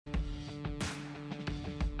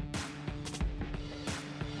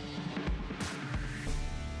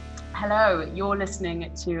Hello, you're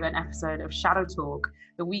listening to an episode of Shadow Talk,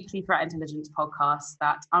 the weekly threat intelligence podcast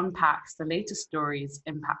that unpacks the latest stories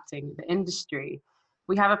impacting the industry.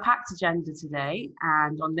 We have a packed agenda today,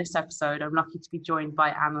 and on this episode, I'm lucky to be joined by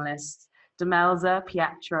analysts Demelza,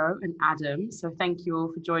 Pietro, and Adam. So thank you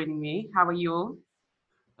all for joining me. How are you all?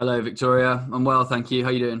 Hello, Victoria. I'm well, thank you. How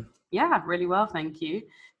are you doing? Yeah, really well, thank you.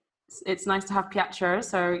 It's nice to have Pietro.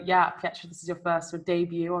 So yeah, Pietro, this is your first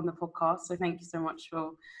debut on the podcast. So thank you so much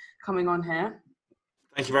for coming on here.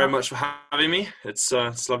 Thank you very much for having me. It's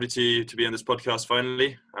lovely to be on this podcast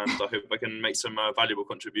finally, and I hope I can make some valuable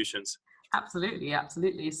contributions.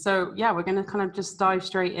 Absolutely. So yeah, we're going to kind of just dive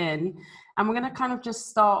straight in, and we're going to kind of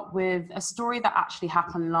just start with a story that actually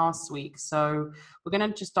happened last week. So we're going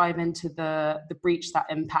to just dive into the breach that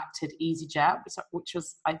impacted EasyJet, which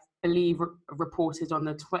was, I believe, reported on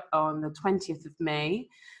the 20th of May.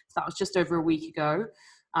 So that was just over a week ago.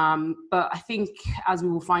 But I think, as we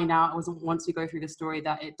will find out once we go through the story,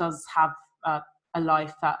 that it does have a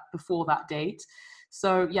life before that date.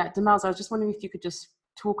 So yeah, Demelza, I was just wondering if you could just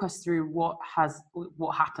talk us through what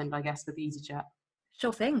happened, I guess, with EasyJet.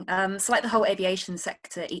 Sure thing. So like the whole aviation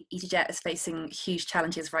sector, EasyJet is facing huge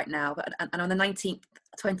challenges right now. And on the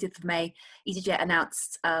 20th of May, EasyJet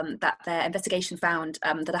announced that their investigation found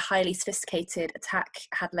that a highly sophisticated attack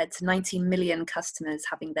had led to 19 million customers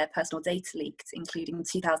having their personal data leaked, including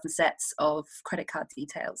 2,000 sets of credit card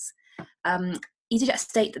details. EasyJet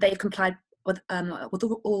state that they've complied with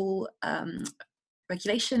all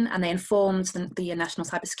regulation, and they informed the National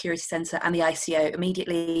Cybersecurity Centre and the ICO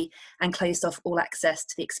immediately and closed off all access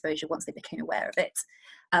to the exposure once they became aware of it.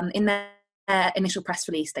 In their initial press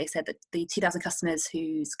release, they said that the 2,000 customers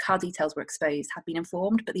whose card details were exposed had been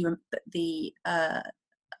informed, but the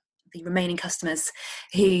remaining customers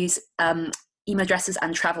whose email addresses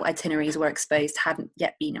and travel itineraries were exposed hadn't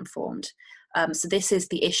yet been informed. So this is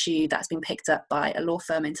the issue that's been picked up by a law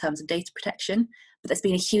firm in terms of data protection, but there's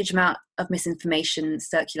been a huge amount of misinformation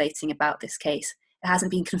circulating about this case. It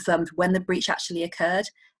hasn't been confirmed when the breach actually occurred,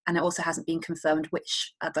 and it also hasn't been confirmed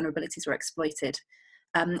which vulnerabilities were exploited.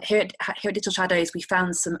 Here at Digital Shadows, we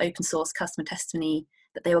found some open source customer testimony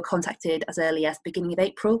that they were contacted as early as the beginning of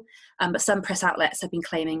April, but some press outlets have been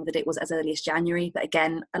claiming that it was as early as January. But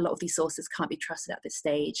again, a lot of these sources can't be trusted at this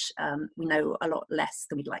stage. We know a lot less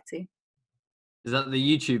than we'd like to. Is that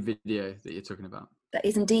the YouTube video that you're talking about? That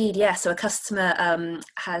is indeed, yes. So a customer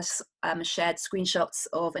has shared screenshots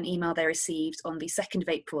of an email they received on the 2nd of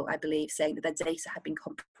April, I believe, saying that their data had been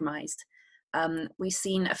compromised. We've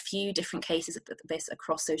seen a few different cases of this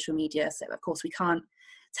across social media. So of course we can't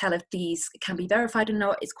tell if these can be verified or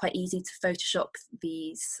not. It's quite easy to Photoshop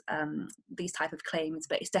these type of claims,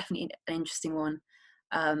 but it's definitely an interesting one.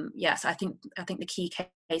 Yes, I think the key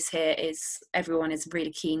case here is everyone is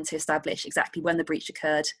really keen to establish exactly when the breach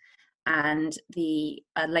occurred and the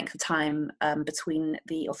length of time between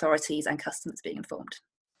the authorities and customers being informed.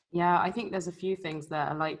 Yeah, I think there's a few things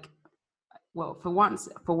that are like, well, for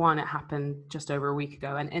one, it happened just over a week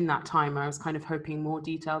ago, and in that time, I was kind of hoping more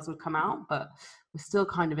details would come out, but we're still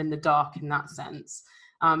kind of in the dark in that sense.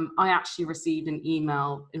 I actually received an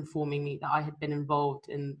email informing me that I had been involved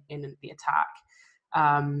in the attack.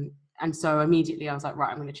 And so immediately I was like, right,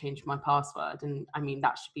 I'm going to change my password. And I mean,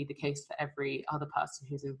 that should be the case for every other person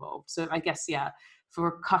who's involved. So I guess, yeah,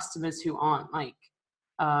 for customers who aren't like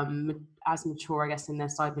as mature, I guess, in their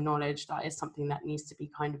cyber knowledge, that is something that needs to be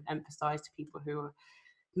kind of emphasized to people who are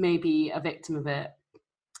maybe a victim of it.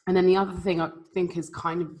 And then the other thing I think is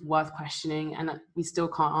kind of worth questioning, and we still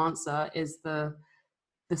can't answer, is the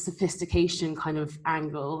sophistication kind of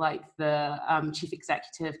angle. Like the chief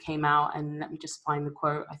executive came out, and let me just find the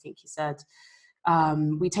quote. I think he said,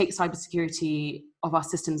 we take cybersecurity of our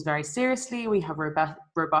systems very seriously. We have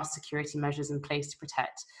robust security measures in place to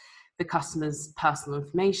protect the customer's personal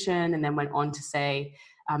information, and then went on to say,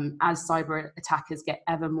 as cyber attackers get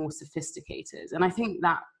ever more sophisticated. And I think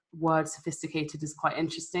that word sophisticated is quite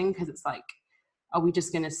interesting, because it's like,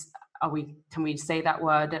 can we say that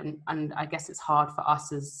word? And I guess it's hard for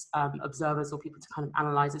us as observers or people to kind of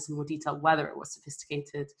analyze this in more detail, whether it was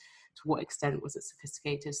sophisticated, to what extent was it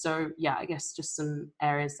sophisticated. So yeah, I guess just some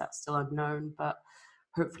areas that's still unknown, but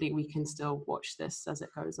hopefully we can still watch this as it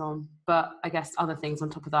goes on. But I guess other things on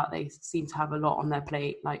top of that, they seem to have a lot on their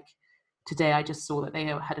plate. Like today, I just saw that they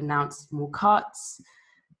had announced more cuts.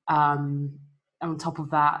 On top of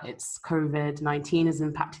that, it's COVID-19 is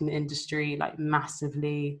impacting the industry like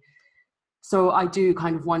massively. So I do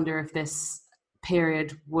kind of wonder if this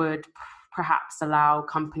period would perhaps allow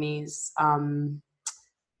companies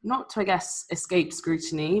not to, I guess, escape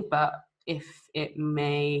scrutiny, but if it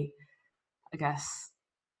may, I guess,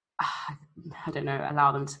 I don't know,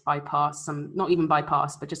 allow them to bypass some, not even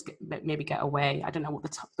bypass, but just maybe get away. I don't know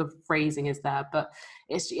what the phrasing is there, but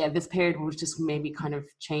it's, yeah, this period will just maybe kind of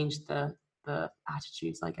change the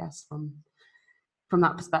attitudes, I guess, from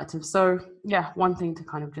that perspective. So yeah, one thing to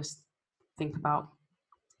kind of just think about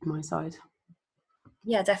my side.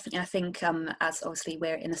 Yeah, definitely. I think as obviously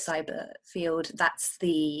we're in the cyber field, that's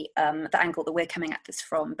the angle that we're coming at this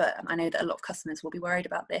from. But I know that a lot of customers will be worried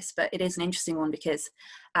about this, but it is an interesting one because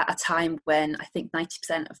at a time when I think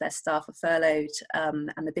 90% of their staff are furloughed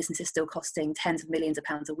and the business is still costing tens of millions of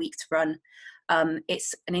pounds a week to run,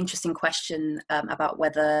 it's an interesting question about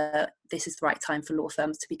whether this is the right time for law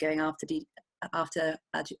firms to be going after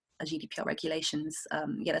GDPR regulations.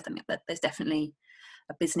 Yeah, there's definitely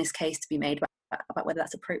a business case to be made about whether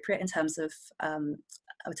that's appropriate in terms of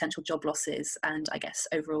potential job losses and I guess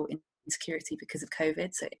overall insecurity because of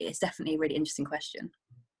COVID. So it's definitely a really interesting question.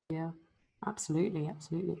 Yeah, absolutely.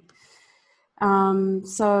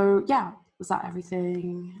 So yeah, was that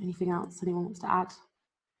everything? Anything else anyone wants to add?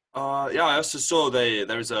 Yeah, I also saw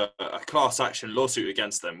there is a class action lawsuit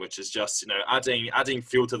against them, which is just, adding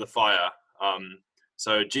fuel to the fire.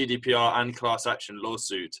 So GDPR and class action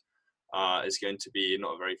lawsuit is going to be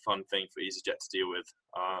not a very fun thing for EasyJet to deal with,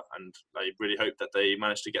 and I really hope that they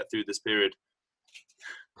manage to get through this period.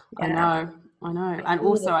 Yeah. I know, and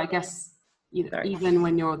also I guess even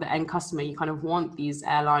when you're the end customer, you kind of want these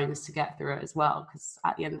airlines to get through it as well, because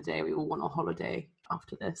at the end of the day, we all want a holiday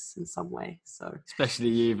after this in some way. So Especially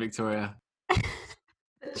you, Victoria.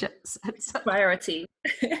 Priority.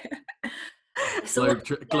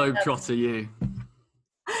 Globetrotter, you.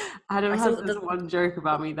 Adam has this one joke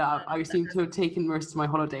about me that I seem to have taken most of my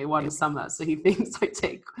holiday one summer, so he thinks I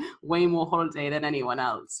take way more holiday than anyone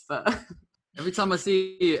else. But every time I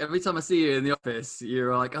see you in the office,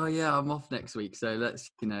 you're like, "Oh yeah, I'm off next week, so let's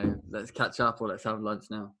catch up or let's have lunch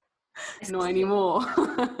now." Not anymore.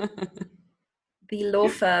 The law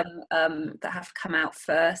firm that have come out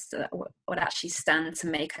first would actually stand to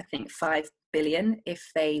make, I think, 5 billion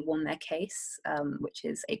if they won their case, which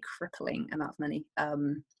is a crippling amount of money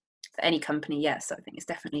for any company. Yes, so I think it's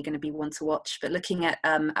definitely going to be one to watch. But looking at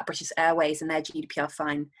British Airways and their GDPR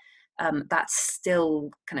fine, that's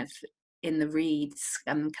still kind of in the reeds,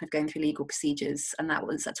 kind of going through legal procedures, and that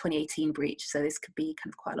was a 2018 breach. So this could be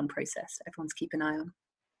kind of quite a long process. Everyone to keep an eye on.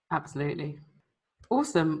 Absolutely.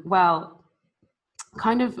 Awesome. Well,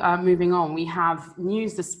 kind of moving on, we have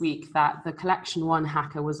news this week that the Collection One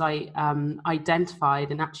hacker was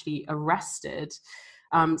identified and actually arrested.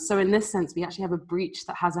 So in this sense, we actually have a breach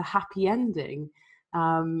that has a happy ending.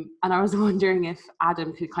 And I was wondering if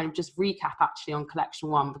Adam could kind of just recap actually on Collection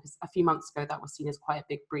One, because a few months ago that was seen as quite a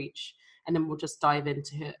big breach. And then we'll just dive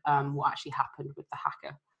into what actually happened with the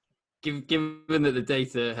hacker. Given that the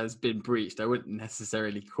data has been breached, I wouldn't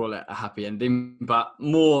necessarily call it a happy ending, but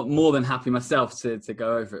more than happy myself to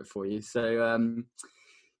go over it for you. So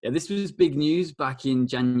this was big news back in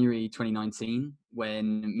January 2019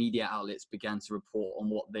 when media outlets began to report on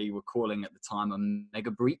what they were calling at the time a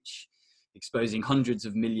mega breach, exposing hundreds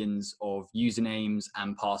of millions of usernames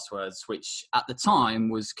and passwords, which at the time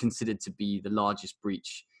was considered to be the largest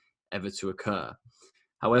breach ever to occur.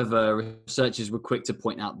 However, researchers were quick to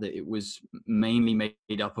point out that it was mainly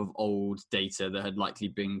made up of old data that had likely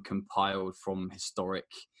been compiled from historic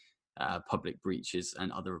public breaches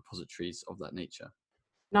and other repositories of that nature.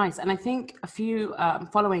 Nice. And I think a few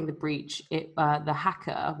following the breach, the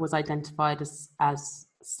hacker was identified as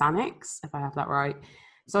Sanix, if I have that right.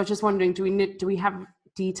 So I was just wondering, do we have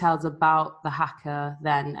details about the hacker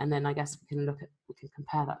then? And then I guess we can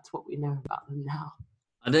compare that to what we know about them now.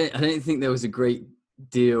 I don't think there was a great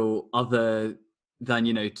deal other than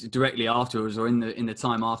directly afterwards or in the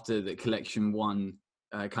time after that Collection One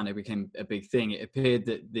kind of became a big thing. It appeared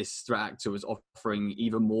that this threat actor was offering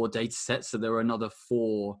even more data sets, so there were another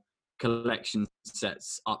 4 collection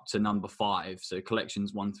sets up to number 5, so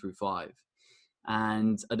collections 1 through 5.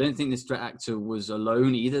 And I don't think this threat actor was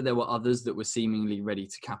alone either. There were others that were seemingly ready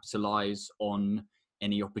to capitalize on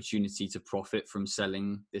any opportunity to profit from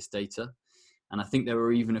selling this data. And I think there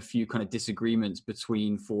were even a few kind of disagreements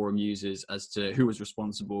between forum users as to who was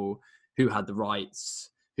responsible, who had the rights,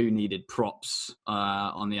 who needed props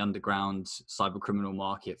on the underground cyber criminal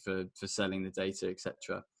market for selling the data,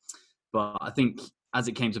 etc. But I think as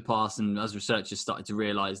it came to pass and as researchers started to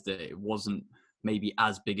realize that it wasn't maybe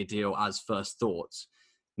as big a deal as first thought,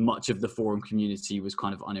 much of the forum community was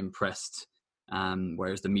kind of unimpressed,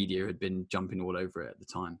 whereas the media had been jumping all over it at the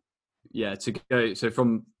time. Yeah, so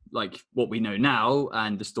from like what we know now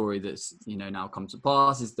and the story that's now come to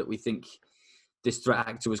pass is that we think this threat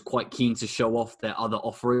actor was quite keen to show off their other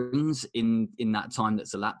offerings in that time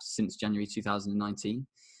that's elapsed since January 2019.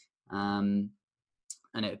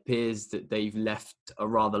 And it appears that they've left a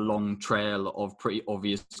rather long trail of pretty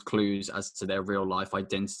obvious clues as to their real life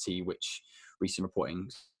identity, which recent reporting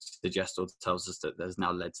suggests or tells us that there's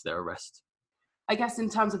now led to their arrest. I guess in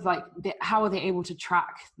terms of like how are they able to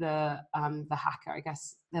track the hacker? I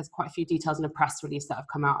guess there's quite a few details in a press release that have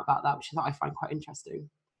come out about that, which I find quite interesting.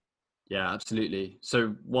 Yeah, absolutely.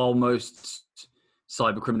 So while most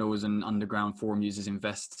cyber criminals and underground forum users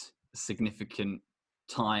invest significant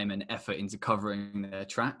time and effort into covering their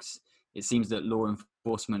tracks, it seems that law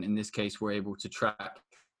enforcement in this case were able to track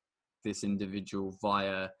this individual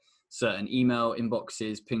via certain email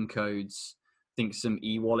inboxes, PIN codes, I think some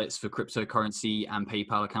e-wallets for cryptocurrency and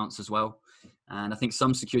PayPal accounts as well. And I think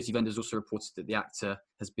some security vendors also reported that the actor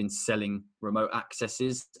has been selling remote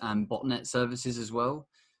accesses and botnet services as well.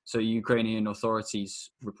 So Ukrainian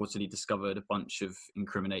authorities reportedly discovered a bunch of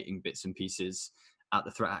incriminating bits and pieces at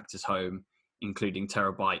the threat actor's home, including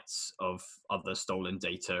terabytes of other stolen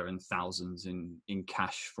data and thousands in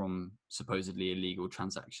cash from supposedly illegal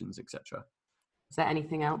transactions, etc. Is there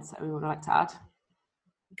anything else that we would like to add?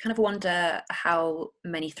 Kind of wonder how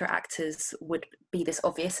many threat actors would be this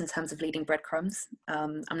obvious in terms of leading breadcrumbs.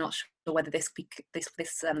 I'm not sure whether this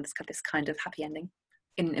kind of happy ending,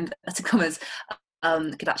 in inverted commas,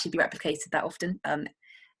 could actually be replicated that often.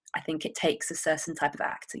 I think it takes a certain type of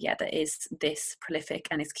actor, that is this prolific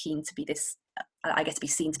and is keen to be this, to be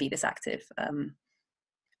seen to be this active. I'm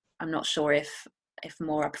not sure if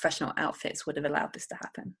more professional outfits would have allowed this to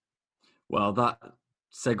happen. Well, that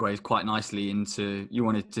segues quite nicely into, you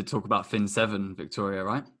wanted to talk about Fin7, Victoria,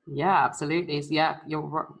 right? Yeah, absolutely. Yeah,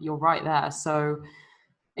 you're right there. So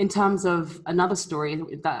in terms of another story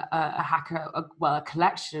that a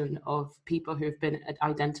collection of people who've been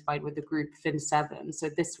identified with the group Fin7. So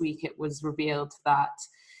this week it was revealed that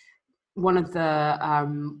one of the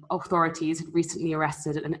authorities had recently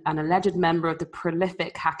arrested an alleged member of the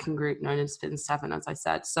prolific hacking group known as Fin7, as I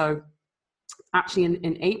said. So actually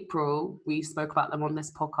in April, we spoke about them on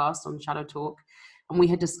this podcast on Shadow Talk, and we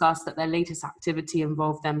had discussed that their latest activity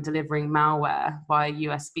involved them delivering malware via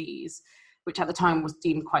USBs, which at the time was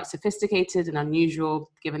deemed quite sophisticated and unusual,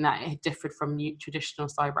 given that it had differed from traditional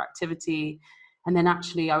cyber activity. And then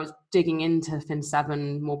actually I was digging into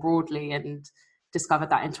Fin7 more broadly and discovered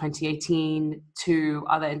that in 2018, 2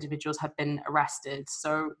 other individuals had been arrested.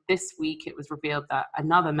 So this week it was revealed that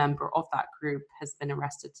another member of that group has been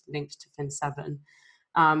arrested linked to Fin7.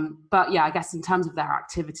 But yeah, I guess in terms of their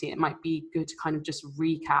activity, it might be good to kind of just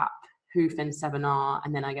recap who Fin7 are,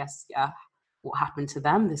 and then I guess, what happened to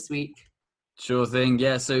them this week. Sure thing.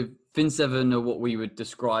 Yeah. So Fin7 are what we would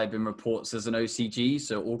describe in reports as an OCG,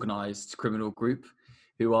 so organized criminal group,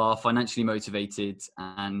 who are financially motivated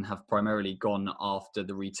and have primarily gone after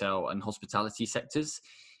the retail and hospitality sectors,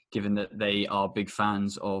 given that they are big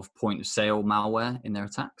fans of point of sale malware in their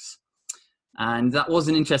attacks. And that was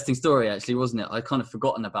an interesting story, actually, wasn't it? I'd kind of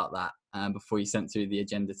forgotten about that before you sent through the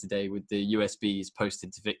agenda today, with the USBs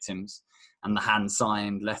posted to victims and the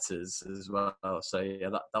hand-signed letters as well. So yeah,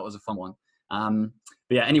 that was a fun one.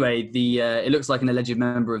 But yeah, anyway, it looks like an alleged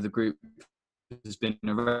member of the group has been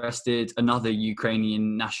arrested, another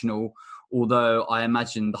Ukrainian national, although I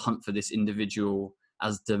imagine the hunt for this individual,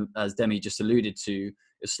 as Demi just alluded to,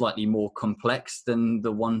 is slightly more complex than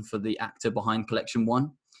the one for the actor behind Collection 1.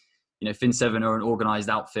 You know, Fin7 are an organized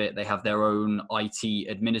outfit. They have their own IT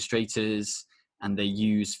administrators, and they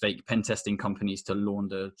use fake pen testing companies to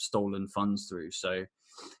launder stolen funds through. So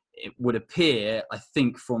it would appear, I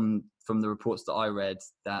think from the reports that I read,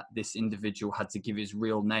 that this individual had to give his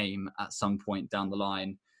real name at some point down the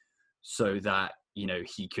line so that, you know,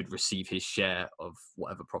 he could receive his share of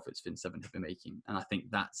whatever profits Fin7 have been making. And I think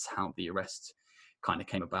that's how the arrest kind of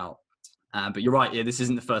came about. But you're right, yeah, this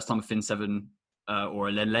isn't the first time a Fin7 or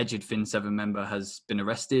an alleged Fin7 member has been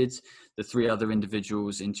arrested. The 3 other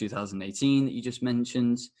individuals in 2018 that you just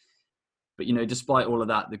mentioned. But, you know, despite all of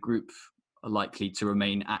that, the group are likely to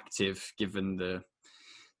remain active given the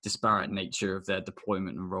disparate nature of their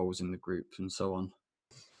deployment and roles in the group and so on.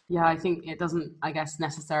 Yeah, I think it doesn't, I guess,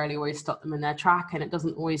 necessarily always stop them in their track, and it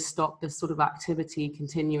doesn't always stop this sort of activity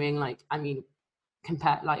continuing. Like, I mean,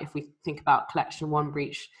 if we think about Collection 1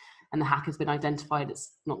 breach and the hacker's been identified,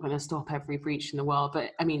 it's not going to stop every breach in the world.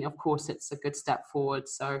 But I mean, of course, it's a good step forward.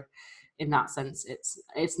 So in that sense,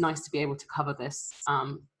 it's nice to be able to cover this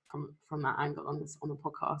from that angle on the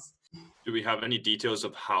podcast. Do we have any details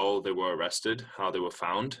of how they were arrested, how they were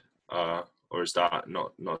found, or is that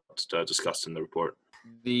not discussed in the report?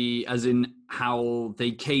 As in how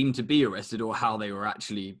they came to be arrested, or how they were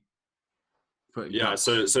actually Yeah,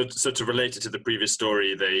 so to relate it to the previous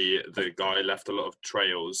story, the guy left a lot of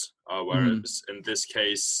trails, whereas in this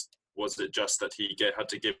case, was it just that he had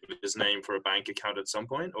to give his name for a bank account at some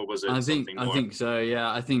point, or was it something more? I think so. Yeah,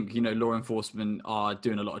 I think law enforcement are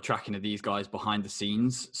doing a lot of tracking of these guys behind the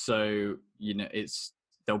scenes. So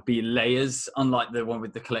there'll be layers, unlike the one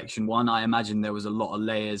with the collection one. I imagine there was a lot of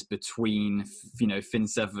layers between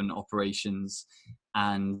Fin7 operations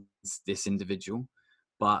and this individual,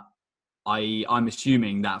 but I'm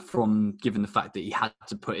assuming that given the fact that he had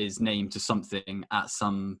to put his name to something at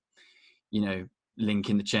some, link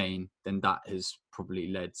in the chain, then that has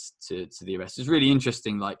probably led to the arrest. It's really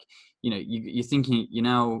interesting. Like, you're thinking,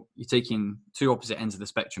 you're taking two opposite ends of the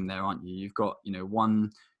spectrum there, aren't you? You've got,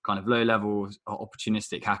 one kind of low level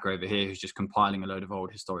opportunistic hacker over here who's just compiling a load of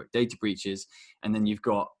old historic data breaches. And then you've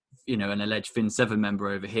got, an alleged Fin7 member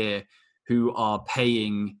over here who are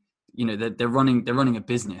paying, they're running a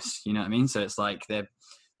business, you know what I mean? So it's like they're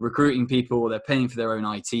recruiting people, they're paying for their own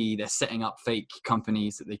IT, they're setting up fake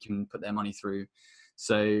companies that they can put their money through.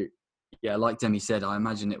 So yeah, like Demi said, I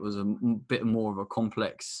imagine it was a bit more of a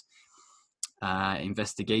complex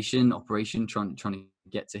investigation operation trying to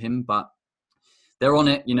get to him, but they're on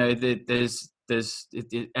it. But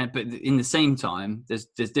in the same time, there's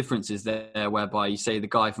differences there whereby you say the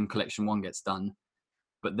guy from Collection 1 gets done,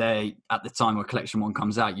 but they, at the time where Collection 1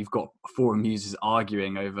 comes out, you've got forum users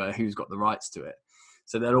arguing over who's got the rights to it.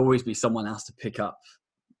 So there'll always be someone else to pick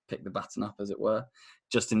the baton up, as it were,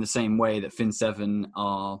 just in the same way that Fin7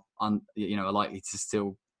 are likely to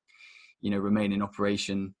still, remain in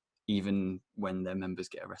operation even when their members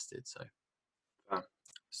get arrested. So.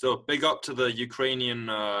 So big up to the Ukrainian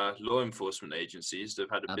law enforcement agencies. They've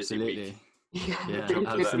had a busy week. Yeah,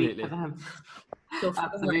 absolutely.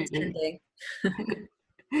 Absolutely.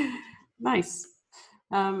 Nice.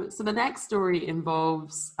 So the next story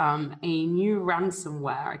involves a new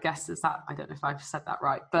ransomware. I guess I don't know if I've said that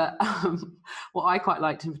right, but what I quite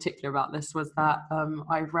liked in particular about this was that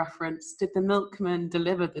I referenced, did the milkman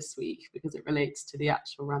deliver this week? Because it relates to the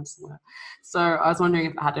actual ransomware. So I was wondering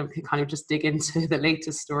if Adam could kind of just dig into the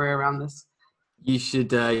latest story around this. You should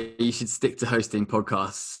stick to hosting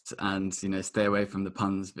podcasts and stay away from the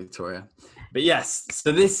puns, Victoria. But yes,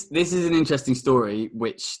 so this is an interesting story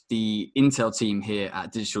which the Intel team here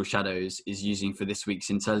at Digital Shadows is using for this week's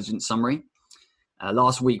intelligence summary.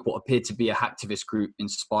 Last week, what appeared to be a hacktivist group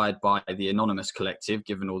inspired by the Anonymous Collective,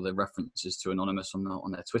 given all the references to Anonymous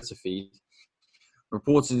on their Twitter feed,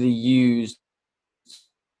 reportedly used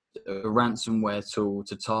a ransomware tool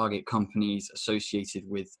to target companies associated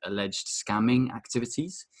with alleged scamming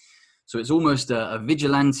activities. So it's almost a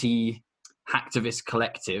vigilante hacktivist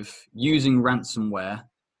collective using ransomware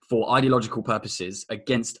for ideological purposes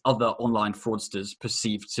against other online fraudsters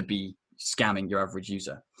perceived to be scamming your average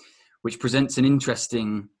user, which presents an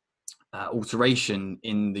interesting alteration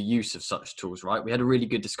in the use of such tools, right? We had a really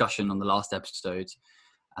good discussion on the last episode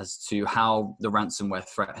as to how the ransomware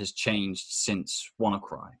threat has changed since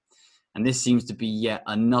WannaCry. And this seems to be yet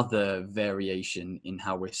another variation in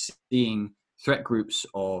how we're seeing threat groups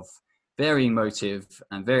of varying motive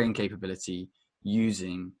and varying capability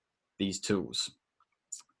using these tools.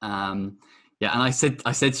 And I said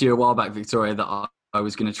to you a while back, Victoria, that I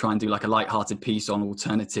was going to try and do like a light-hearted piece on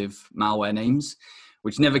alternative malware names,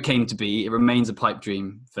 which never came to be. It remains a pipe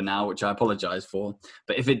dream for now, which I apologize for.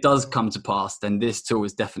 But if it does come to pass, then this tool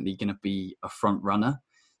is definitely going to be a front runner.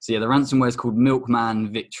 So yeah, the ransomware is called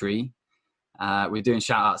Milkman Victory. We're doing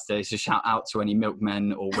shout outs today, so shout out to any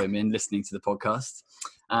milkmen or women listening to the podcast.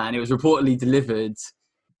 And it was reportedly delivered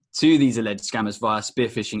to these alleged scammers via spear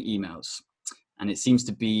phishing emails. And it seems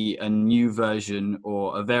to be a new version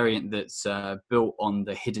or a variant that's built on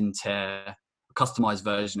the Hidden Tear, a customized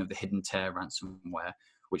version of the Hidden Tear ransomware,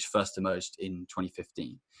 which first emerged in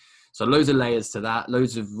 2015. So loads of layers to that,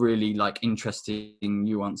 loads of really interesting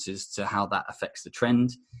nuances to how that affects the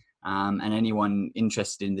trend. And anyone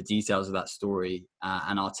interested in the details of that story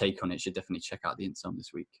and our take on it should definitely check out the Intel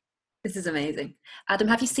this week. This is amazing. Adam,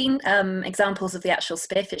 have you seen examples of the actual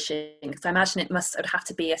spear phishing? Because I imagine it would have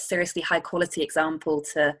to be a seriously high quality example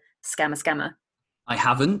to scam a scammer. I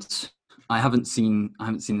haven't seen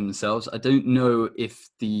them themselves. I don't know if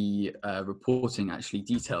the reporting actually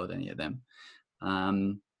detailed any of them.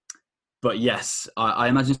 But yes, I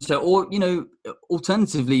imagine so. Or,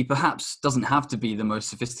 alternatively, perhaps doesn't have to be the most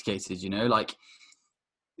sophisticated, like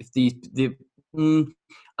if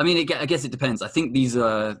I guess it depends. I think these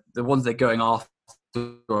are the ones they're going after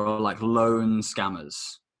are like lone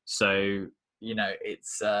scammers. So,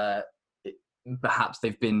 it's perhaps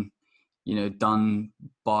they've been, done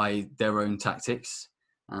by their own tactics.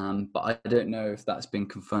 But I don't know if that's been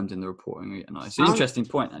confirmed in the reporting yet. No, it's an interesting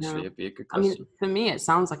point, actually. Yeah. It'd be a good question. I mean, for me, it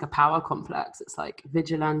sounds like a power complex. It's like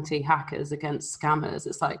vigilante hackers against scammers.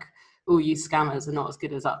 It's like, oh, you scammers are not as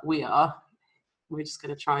good as we are. We're just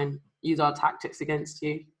going to try and use our tactics against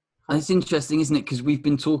you. And it's interesting, isn't it? Because we've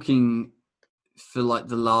been talking for like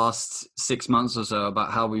the last 6 months or so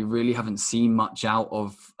about how we really haven't seen much out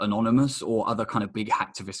of Anonymous or other kind of big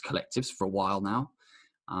hacktivist collectives for a while now.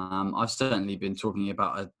 I've certainly been talking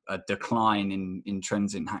about a decline in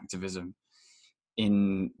trends in hacktivism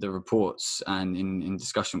in the reports and in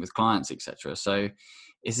discussion with clients, etc. So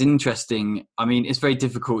it's interesting. I mean, it's very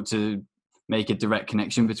difficult to make a direct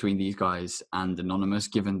connection between these guys and Anonymous,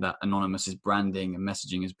 given that Anonymous's branding and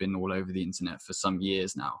messaging has been all over the internet for some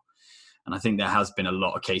years now. And I think there has been a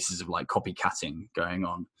lot of cases of like copycatting going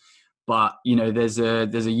on. But, you know, there's a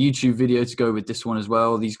YouTube video to go with this one as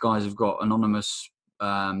well. These guys have got Anonymous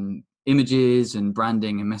images and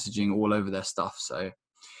branding and messaging all over their stuff. So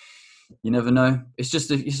you never know. It's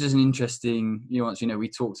just an interesting nuance. You know, we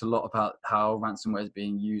talked a lot about how ransomware is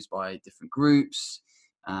being used by different groups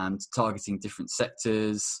and targeting different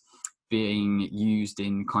sectors, being used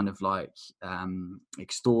in kind of like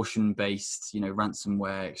extortion-based,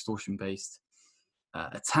 ransomware, extortion-based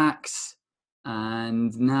attacks.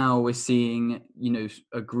 And now we're seeing,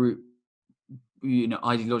 a group,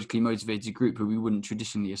 ideologically motivated group who we wouldn't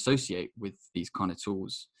traditionally associate with these kind of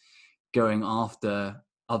tools, going after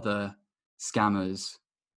other scammers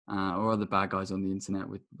or other bad guys on the internet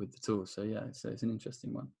with the tools. So yeah, so it's an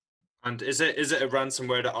interesting one. And is it a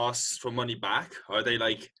ransomware that asks for money back? Are they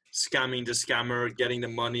like scamming the scammer, getting the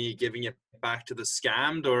money, giving it back to the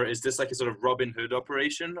scammed? Or is this like a sort of Robin Hood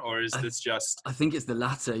operation? Or is this just... I think it's the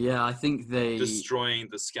latter. Yeah, I think they... destroying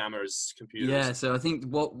the scammer's computers. Yeah, so I think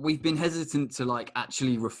what we've been hesitant to like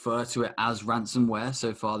actually refer to it as ransomware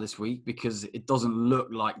so far this week, because it doesn't look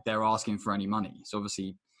like they're asking for any money. So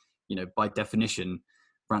obviously, by definition,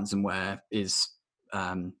 ransomware is...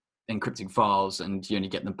 encrypting files, and you only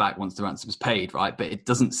get them back once the ransom is paid, right? But it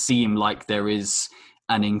doesn't seem like there is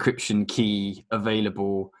an encryption key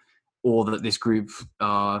available, or that this group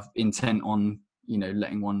are intent on,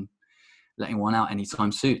 letting one out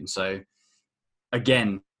anytime soon. So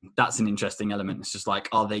again, that's an interesting element. It's just like,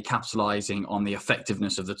 are they capitalizing on the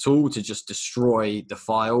effectiveness of the tool to just destroy the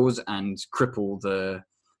files and cripple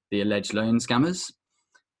the alleged loan scammers?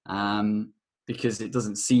 Because it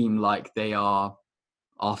doesn't seem like they are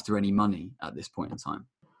after any money at this point in time.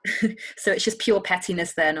 So it's just pure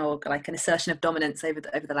pettiness then, or like an assertion of dominance over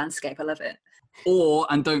the landscape. I love it. Or,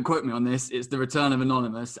 and don't quote me on this, it's the return of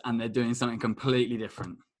Anonymous and they're doing something completely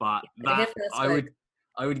different. But that,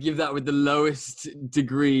 I would give that with the lowest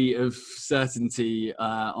degree of certainty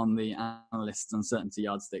on the analyst's uncertainty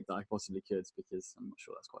yardstick that I possibly could, because I'm not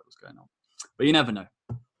sure that's quite what's going on. But you never know.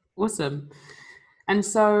 Awesome. And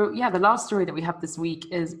so, yeah, the last story that we have this week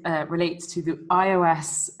is relates to the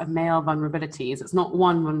iOS mail vulnerabilities. It's not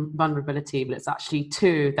one vulnerability, but it's actually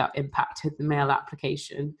two that impacted the mail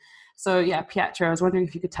application. So, yeah, Pietro, I was wondering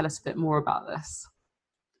if you could tell us a bit more about this.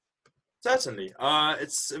 Certainly.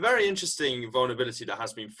 It's a very interesting vulnerability that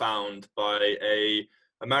has been found by a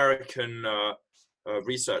American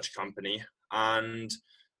research company. And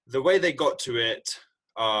the way they got to it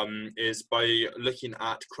is by looking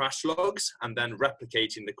at crash logs and then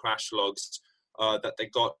replicating the crash logs that they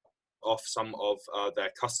got off some of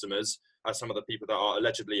their customers, some of the people that are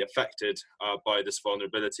allegedly affected by this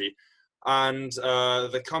vulnerability. And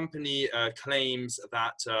the company claims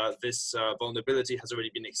that this vulnerability has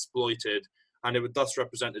already been exploited, and it would thus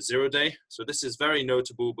represent a 0 day. So this is very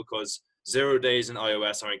notable because 0 days in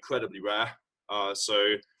iOS are incredibly rare.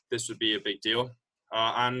 So this would be a big deal.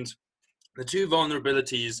 And the two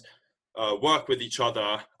vulnerabilities work with each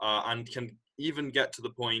other and can even get to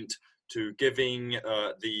the point to giving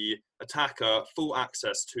the attacker full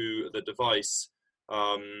access to the device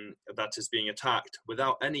that is being attacked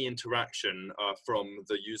without any interaction from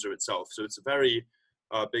the user itself. So it's a very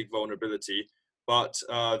big vulnerability. But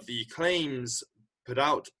the claims put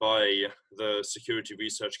out by the security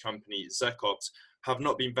research company ZecOps have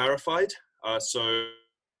not been verified.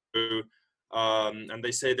 And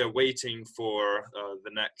they say they're waiting for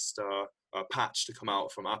the next patch to come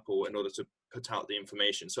out from Apple in order to put out the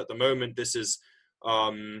information. So at the moment, this is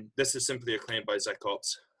simply a claim by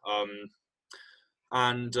ZecOps.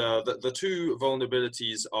 And the two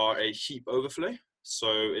vulnerabilities are a heap overflow.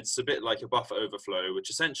 So it's a bit like a buffer overflow, which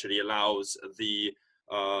essentially allows the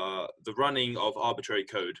running of arbitrary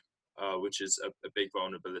code, which is a big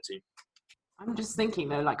vulnerability. I'm just thinking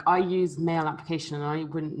though, like I use mail application and I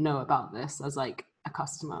wouldn't know about this as like a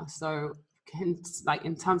customer. So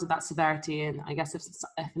in terms of that severity, and I guess if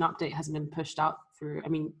an update hasn't been pushed out through, I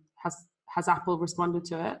mean, has Apple responded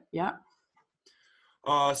to it? Yeah.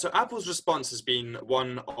 So Apple's response has been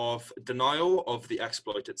one of denial of the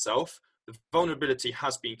exploit itself. The vulnerability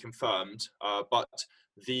has been confirmed, but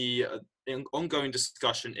the ongoing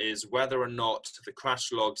discussion is whether or not the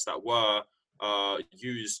crash logs that were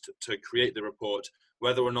used to create the report,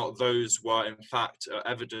 whether or not those were in fact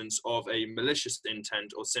evidence of a malicious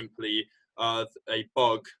intent or simply a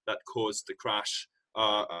bug that caused the crash,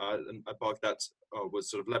 a bug that was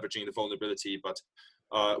sort of leveraging the vulnerability, but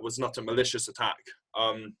was not a malicious attack.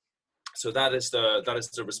 So that is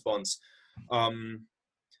the response.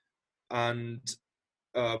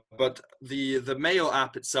 But the Mail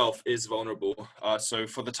app itself is vulnerable. So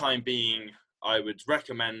for the time being, I would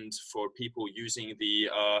recommend for people using the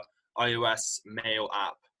iOS Mail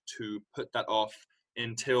app to put that off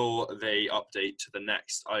until they update to the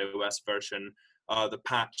next iOS version. The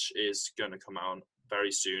patch is going to come out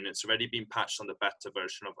very soon. It's already been patched on the beta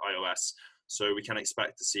version of iOS, so we can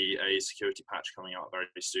expect to see a security patch coming out very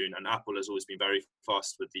soon. And Apple has always been very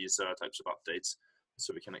fast with these types of updates,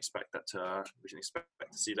 so we can expect that. We can expect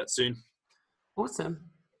to see that soon. Awesome,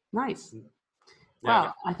 nice. Yeah.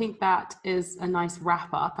 Well, I think that is a nice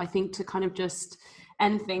wrap up. I think to kind of just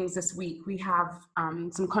end things this week, we have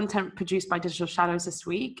some content produced by Digital Shadows this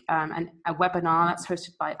week, and a webinar that's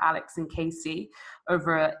hosted by Alex and Casey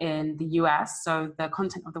over in the US. So the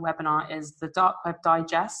content of the webinar is the Dark Web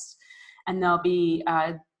Digest, and they'll be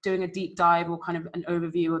doing a deep dive or kind of an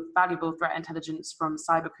overview of valuable threat intelligence from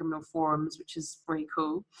cybercriminal forums, which is really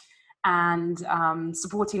cool. And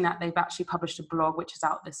supporting that, they've actually published a blog which is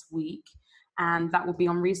out this week, and that will be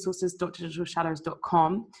on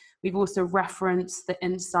resources.digitalshadows.com. We've also referenced the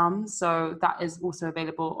INSUM, so that is also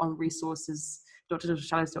available on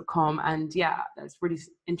resources.digitalshadows.com. And yeah, there's really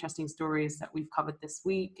interesting stories that we've covered this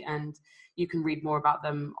week, and you can read more about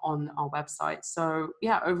them on our website. So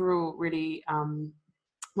yeah, overall, really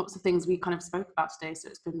lots of things we kind of spoke about today, so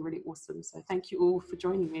it's been really awesome. So thank you all for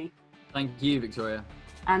joining me. Thank you, Victoria.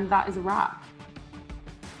 And that is a wrap.